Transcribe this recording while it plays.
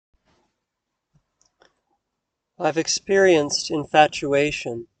I've experienced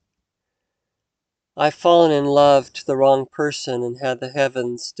infatuation. I've fallen in love to the wrong person and had the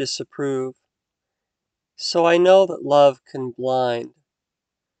heavens disapprove. So I know that love can blind.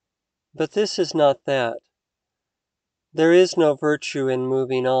 But this is not that. There is no virtue in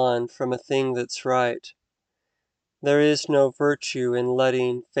moving on from a thing that's right. There is no virtue in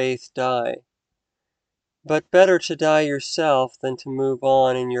letting faith die. But better to die yourself than to move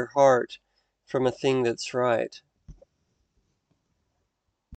on in your heart from a thing that's right.